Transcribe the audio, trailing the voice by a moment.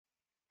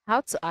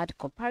How to add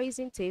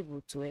comparison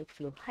table to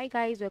Webflow. Hi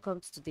guys, welcome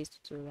to today's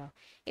tutorial.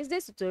 In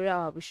this tutorial,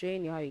 I'll be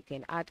showing you how you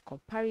can add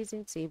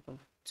comparison table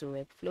to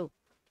Webflow.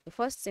 The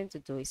first thing to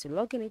do is to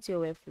log in into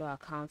your Webflow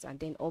account and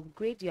then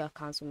upgrade your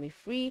account from a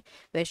free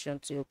version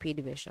to your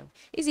paid version.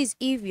 This is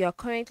if you are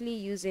currently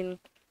using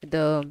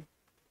the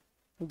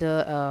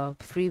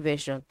free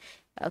version.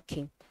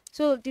 Okay,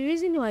 so the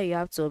reason why you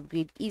have to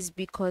upgrade is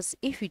because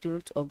if you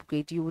don't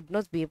upgrade, you would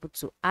not be able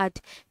to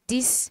add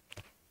this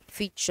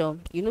feature.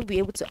 You won't be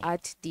able to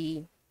add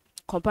the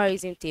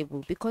comparison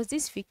table because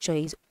this feature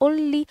is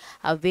only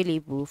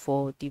available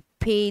for the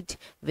paid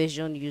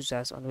version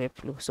users on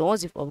Webflow. So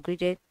once you've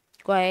upgraded,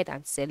 go ahead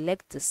and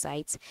select the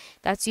site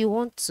that you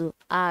want to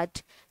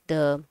add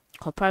the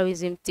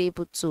comparison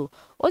table to.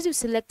 Once you've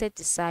selected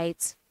the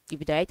site, you'll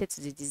be directed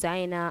to the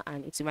designer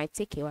and it might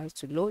take a while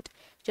to load.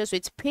 Just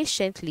wait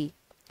patiently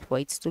for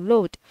it to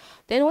load.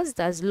 Then once it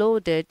has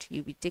loaded,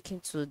 you'll be taken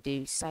to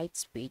the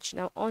site page.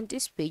 Now on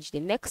this page, the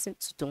next thing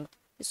to do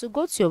is to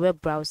go to your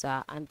web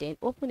browser and then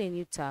open a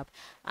new tab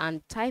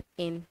and type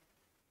in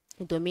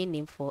a domain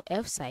name for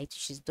F-site,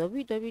 which is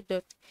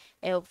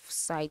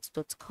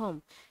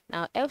www.elfsite.com.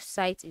 Now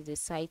F-site is a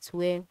site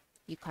where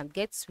you can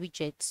get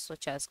widgets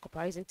such as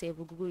comparison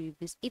table, Google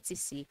reviews,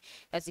 etc.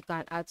 that you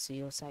can add to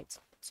your site.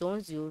 So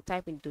once you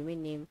type in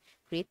domain name,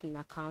 create an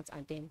account,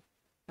 and then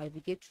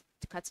navigate to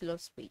the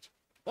catalogs page.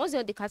 Once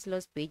you're on the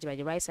catalogs page by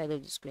the right side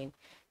of the screen,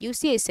 you'll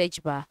see a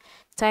search bar.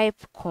 Type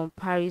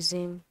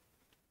comparison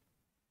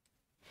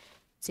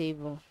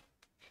table.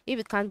 If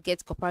you can't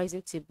get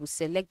comparison table,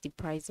 select the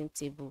pricing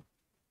table.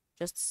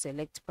 Just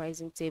select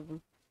pricing table.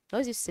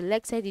 Once you've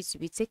selected it, you'll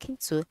be taken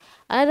to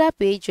another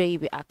page where you'll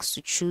be asked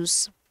to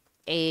choose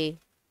a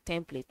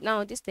template. Now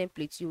on this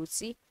template, you will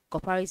see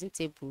comparison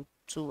table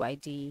to by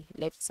the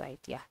left side.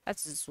 Yeah,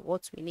 that is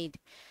what we need.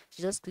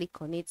 So just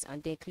click on it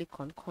and then click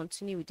on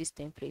continue with this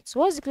template. So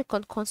once you click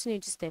on continue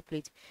with this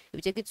template, you'll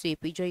be taken to a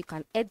page where you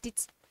can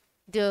edit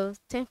the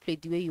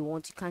template the way you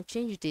want. You can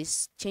change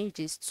this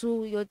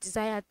to your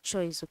desired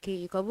choice. Okay,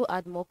 you can even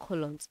add more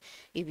columns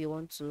if you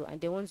want to.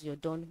 And then once you're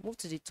done, move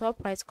to the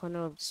top right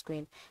corner of the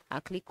screen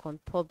and click on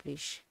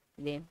publish.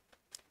 Then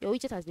your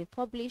widget has been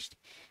published,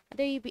 and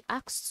then you'll be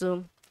asked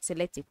to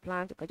select a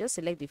plan. You can just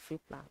select the free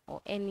plan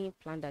or any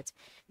plan that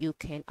you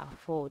can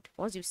afford.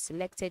 Once you've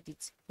selected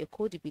it, your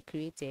code will be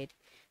created.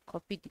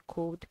 Copy the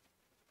code,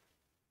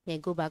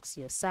 then go back to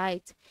your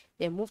site,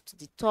 then move to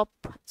the top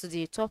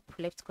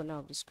left corner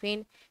of the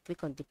screen,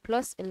 click on the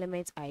plus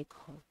element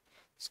icon,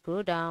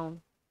 scroll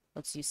down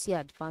until you see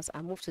advanced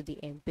and move to the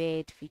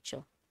embed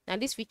feature. Now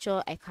this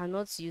feature I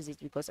cannot use it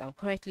because I'm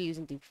currently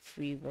using the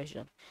free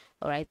version.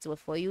 All right, so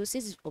for you,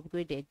 since it's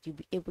upgraded, you'll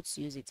be able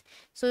to use it.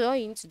 So all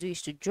you need to do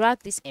is to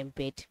drag this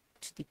embed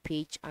to the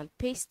page and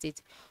paste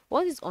it.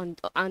 Once it's on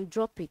and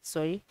drop it,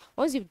 sorry,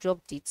 once you've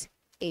dropped it,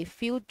 a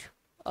field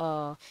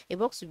a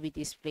box will be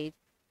displayed.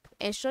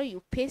 Ensure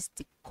you paste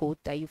the code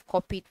that you've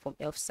copied from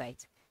Elf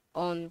site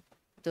on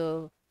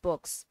the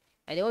box,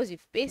 and then once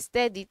you've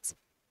pasted it,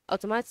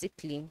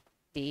 automatically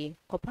the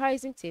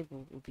comparison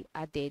table will be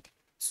added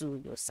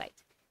to your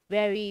site.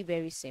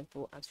 Very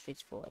simple and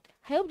straightforward.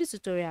 I hope this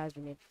tutorial has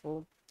been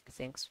helpful.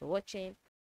 Thanks for watching.